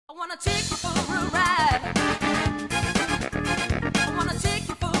wanna take you for a ride. I wanna take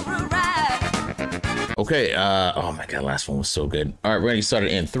you for a ride. Okay, oh my god, last one was so good. All right, we're gonna start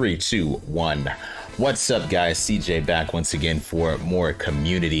it in 3, 2, 1. What's up, guys? CJ back once again for more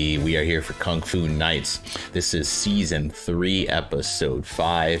Community. We are here for Kung Fu Nights. This is season 3, episode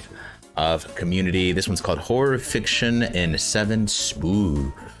 5 of Community. This one's called Horror Fiction in 7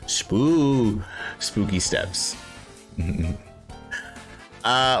 Spooky Steps.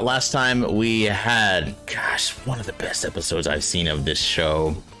 Last time we had, gosh, one of the best episodes I've seen of this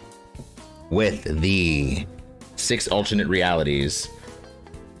show with the 6 alternate realities,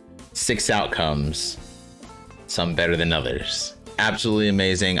 6 outcomes, some better than others. Absolutely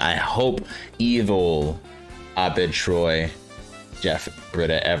amazing. I hope Evil, Abed Troy, Jeff,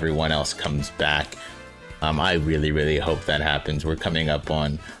 Britta, everyone else comes back. I really hope that happens. We're coming up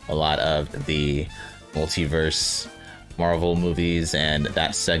on a lot of the multiverse Marvel movies and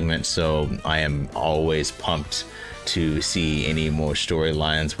that segment, so I am always pumped to see any more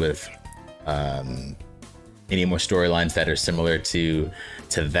storylines with that are similar to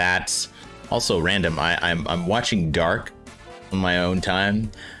that. Also random, I'm watching Dark on my own time,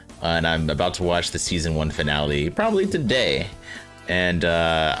 and I'm about to watch the season 1 finale probably today, and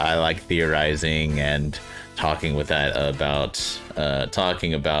I like theorizing and talking about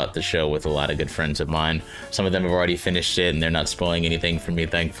the show with a lot of good friends of mine. Some of them have already finished it and they're not spoiling anything for me,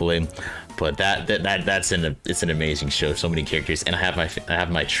 thankfully, but it's an amazing show. So many characters, and I have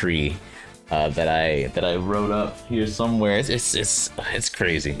my tree that I wrote up here somewhere. It's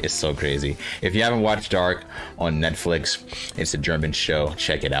crazy. It's so crazy. If you haven't watched Dark on Netflix, it's a German show.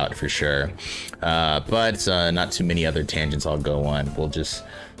 Check it out for sure. But not too many other tangents I'll go on. We'll just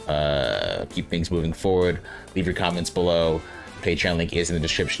keep things moving forward. Leave your comments below. Patreon link is in the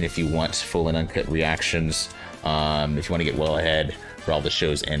description if you want full and uncut reactions. If you want to get well ahead for all the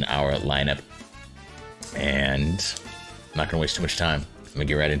shows in our lineup. And I'm not gonna waste too much time. I'm gonna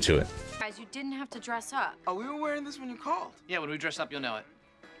get right into it. Guys, you didn't have to dress up. Oh, we were wearing this when you called. Yeah, when we dress up, you'll know it.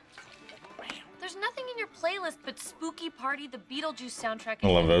 There's nothing in your playlist but Spooky Party, the Beetlejuice soundtrack. I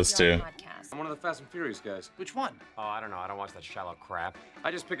love those two. I'm one of the Fast and Furious guys. Which one? Oh, I don't know. I don't watch that shallow crap. I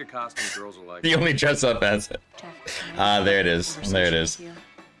just pick a costume girls will like. You only dress up as it. There it is. There it is.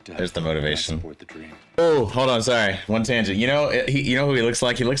 There's the motivation. Oh, hold on. Sorry. One tangent. You know who he looks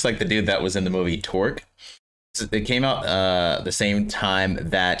like? He looks like the dude that was in the movie Torque. It came out the same time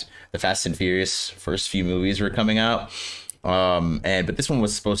that the Fast and Furious first few movies were coming out. But this one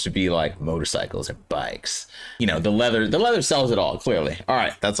was supposed to be like motorcycles and bikes. You know, the leather sells it all, clearly. All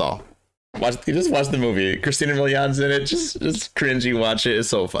right, that's all. Just watch the movie. Christina Milian's in it. Just cringy watch it. It's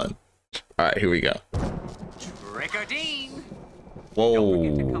so fun. All right, here we go. Ricardine.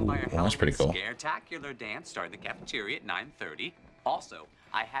 Whoa, that's pretty cool. Scare-tacular dance starting the cafeteria at 9:30. Also,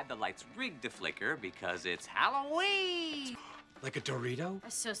 I had the lights rigged to flicker because it's Halloween. Like a Dorito? A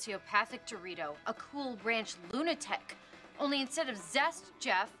sociopathic Dorito, a Cool Ranch lunatic. Only instead of zest,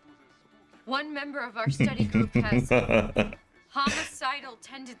 Jeff, one member of our study group has homicidal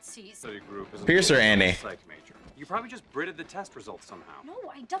tendencies. Study group is Pierce or Andy? Psych major. You probably just Britted the test results somehow. No,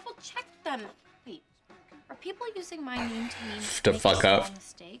 I double-checked them. Wait, are people using my name to mean To make fuck a up. small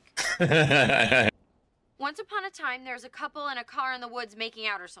mistake? Once upon a time, there's a couple in a car in the woods making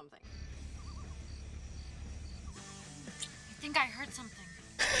out or something. I think I heard something.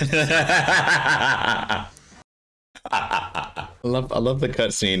 I love the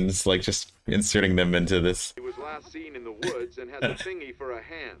cutscenes, like just inserting them into this. He was last seen in the woods and had the thingy for a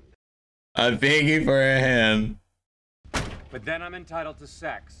hand. A thingy for a hand. But then I'm entitled to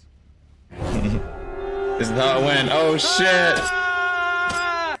sex. This is how it went. Oh shit!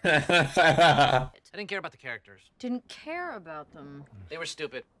 I didn't care about the characters. Didn't care about them. They were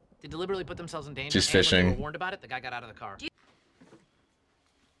stupid. They deliberately put themselves in danger. Just and when fishing. they were warned about it, the guy got out of the car.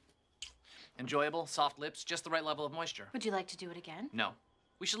 Enjoyable, soft lips, just the right level of moisture. Would you like to do it again? No.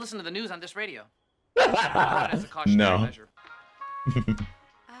 We should listen to the news on this radio. As a cautionary No. measure.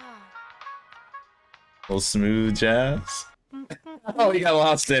 Little smooth jazz. Oh, he got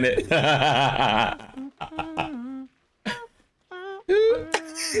lost in it.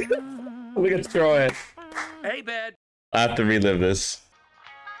 Look at Troy. Hey, bed. I have to relive this.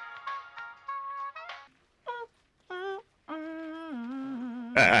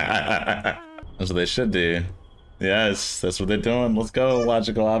 That's what they should do. Yes, that's what they're doing. Let's go,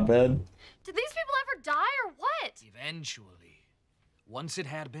 Logical Abed. Did these people ever die or what? Eventually. Once it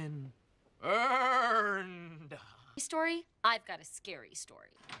had been earned. Story? I've got a scary story.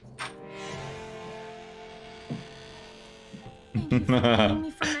 Thank you for saving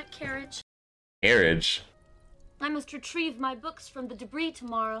me from that carriage. Carriage? I must retrieve my books from the debris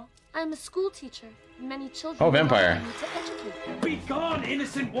tomorrow. I am a school teacher. Many children. Oh, vampire. need to educate them. Be gone,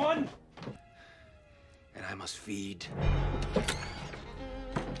 innocent one! And I must feed.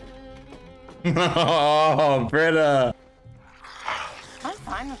 Oh, Britta. I'm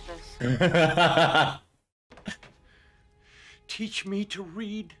fine with this. Teach me to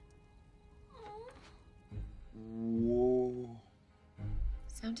read. Whoa.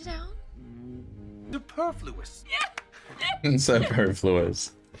 Sound it out. Superfluous.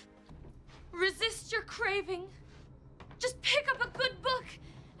 Superfluous. Resist your craving. Just pick up a good book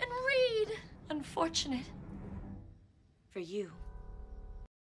and read. Unfortunate. For you.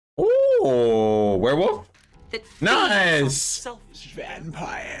 Ooh, werewolf. That Nice. Selfish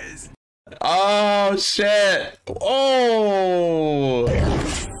vampires. Oh shit. Oh.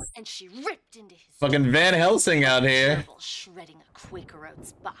 And she ripped into his Fucking Van Helsing out here. table, shredding a Quaker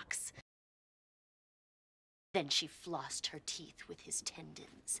Oats box. Then she flossed her teeth with his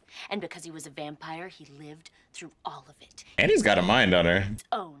tendons. And because he was a vampire, he lived through all of it. And he's got a mind on her. His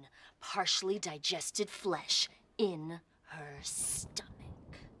own partially digested flesh in her stomach.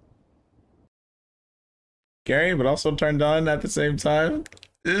 Scary, but also turned on at the same time.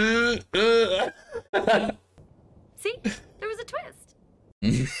 See? There was a twist.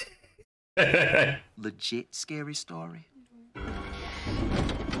 Legit scary story.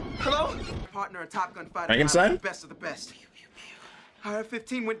 Hello? Partner, a Top Gun fighter. Frankenstein? Best of the best.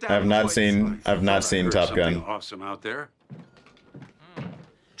 R-15 went down. I've not seen Top Gun. Awesome out there.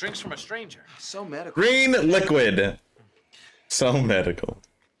 Drinks from a stranger. So medical. Green liquid. So medical.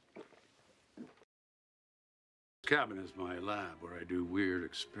 Cabin is my lab where I do weird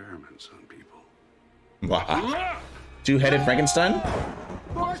experiments on people. Wow. Two-headed Frankenstein?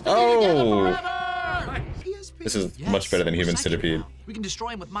 Oh. This is much better than Human Centipede. We can destroy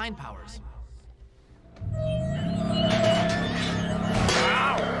him with mind powers.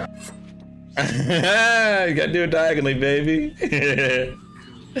 You gotta do it diagonally, baby.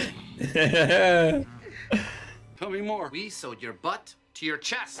 Tell me more. We sewed your butt to your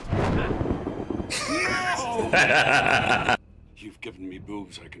chest. You've given me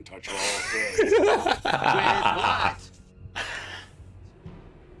boobs I can touch all day. With what?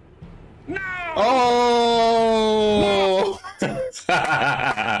 Oh!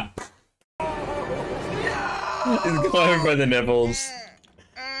 He's going for the nipples.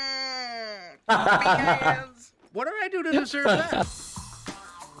 What did I do to deserve that?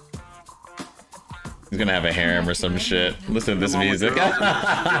 He's gonna have a harem or some shit. Listen to this music.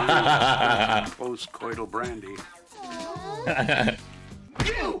 Post-coital brandy.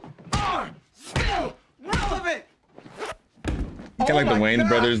 You are still relevant. Kind of like the Wayne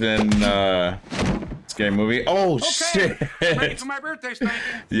brothers in Scary Movie. Oh shit! Ready for my birthday spanking?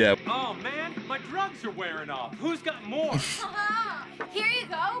 Yeah. Oh man, my drugs are wearing off. Who's got more? Here you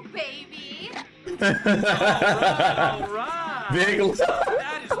go, baby. All right. Big.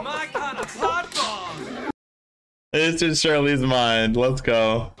 That is my kind of hot bomb. It's in Shirley's mind. Let's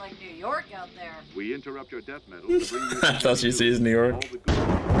go. Like New York out there. We interrupt your death metal to bring you I thought she sees New York.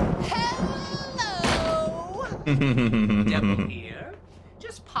 Hello. Devil here.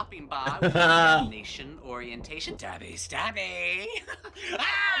 Just popping by with a nation orientation. Stabby, stabby.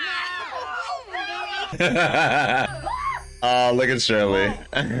 Oh, look at Shirley.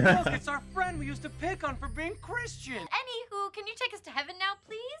 Look, it's our friend we used to pick on for being Christian. Anywho, can you take us to heaven now,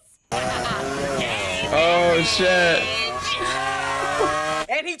 please? Oh shit!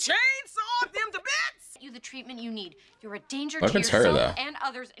 And he chainsawed them to bits! You the treatment you need. You're a danger What to if it's her, yourself though? and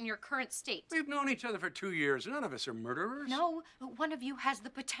others in your current state. We've known each other for 2 years. None of us are murderers. No, but one of you has the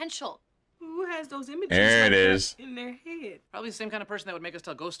potential. Who has those images There it is. in their head? Probably the same kind of person that would make us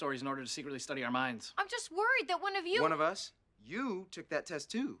tell ghost stories in order to secretly study our minds. I'm just worried that one of you. One of us. You took that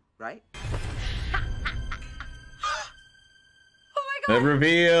test too, right? Oh my The god.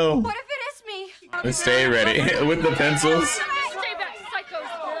 reveal. What if it is me? Let's stay ready with the pencils. Stay back,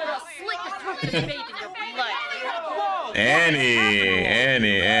 psychos, or I'll slit your throat to bathe in your blood.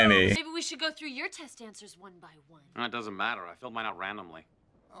 Annie. Maybe we should go through your test answers one by one. It doesn't matter. I filled mine out randomly.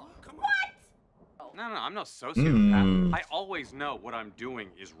 Oh, come on. What? No, I'm no sociopath. I always know what I'm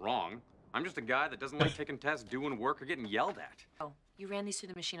doing is wrong. I'm just a guy that doesn't like taking tests, doing work, or getting yelled at. Oh, you ran these through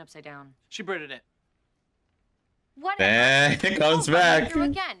the machine upside down. She Britted it. Whatever. It comes We'll run back. through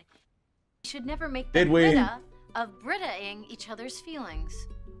again. We should never make the Did we? Brita of Brita-ing each other's feelings.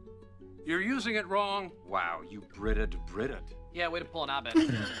 You're using it wrong. Wow, you Britted. Yeah, way to pull an Abed.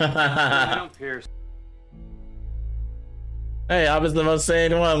 I don't pierce. Hey, I was the most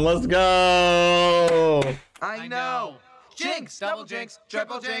sane one. Let's go. I know. Jinx, double jinx,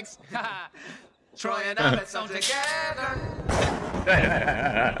 triple jinx. Troy and Abed song together.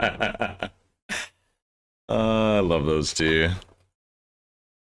 I love those two.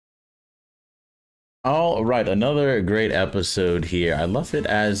 All right, another great episode here. I love it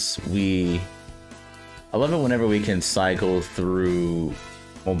whenever we can cycle through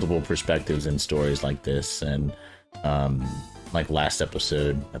multiple perspectives and stories like this. And like last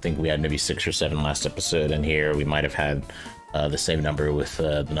episode, I think we had maybe 6 or 7 last episode, and here we might have had the same number with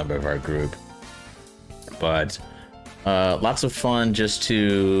the number of our group. But lots of fun just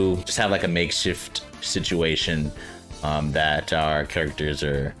to have like a makeshift situation that our characters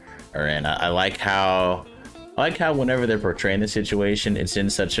are in. I like how whenever they're portraying the situation, it's in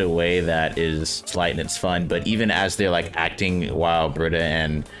such a way that is light and it's fun. But even as they're like acting while Britta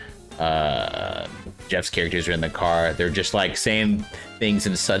and Jeff's characters are in the car, they're just like saying things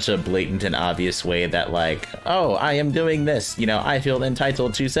in such a blatant and obvious way that like, oh, I am doing this, you know, I feel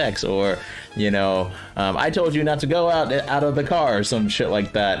entitled to sex, or, you know, I told you not to go out of the car, or some shit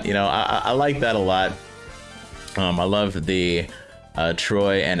like that. You know, I like that a lot. I love the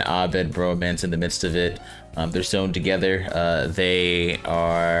Troy and Abed bromance in the midst of it. They're sewn together. They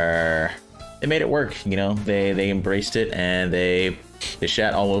made it work, you know. They embraced it, and they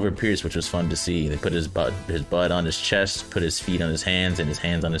shat all over Pierce, which was fun to see. They put his butt on his chest, put his feet on his hands, and his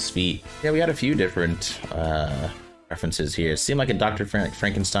hands on his feet. Yeah, we had a few different references here. It seemed like a Dr.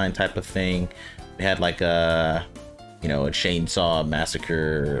 Frankenstein type of thing. We had like a, you know, a chainsaw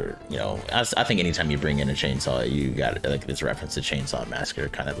massacre. You know, I think anytime you bring in a chainsaw, you got like this reference to Chainsaw Massacre,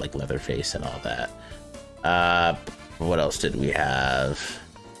 kind of like Leatherface and all that. What else did we have?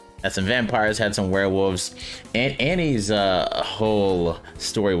 Had some vampires, had some werewolves, and Annie's whole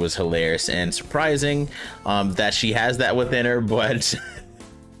story was hilarious and surprising that she has that within her, but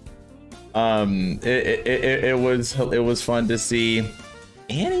it was fun to see.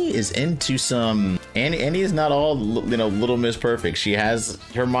 Annie is into some. Annie is not all, you know, Little Miss Perfect. She has,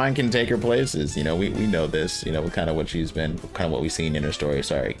 her mind can take her places. You know, we know this. You know, kind of what we've seen in her story.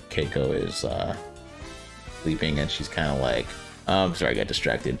 Sorry, Keiko is sleeping, and she's kind of like, sorry, I got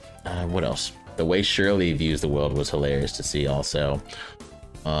distracted. What else? The way Shirley views the world was hilarious to see also.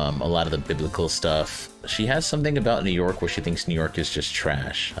 A lot of the biblical stuff. She has something about New York where she thinks New York is just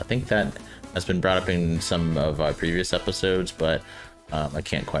trash. I think that has been brought up in some of our previous episodes, but I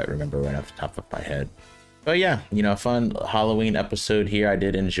can't quite remember right off the top of my head. But yeah, you know, fun Halloween episode here. I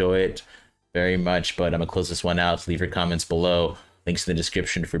did enjoy it very much, but I'm gonna close this one out. Leave your comments below. Links in the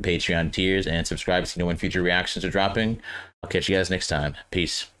description for Patreon tiers, and subscribe so you know when future reactions are dropping. I'll catch you guys next time.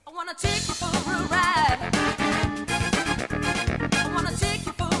 Peace. I wanna take you for a ride.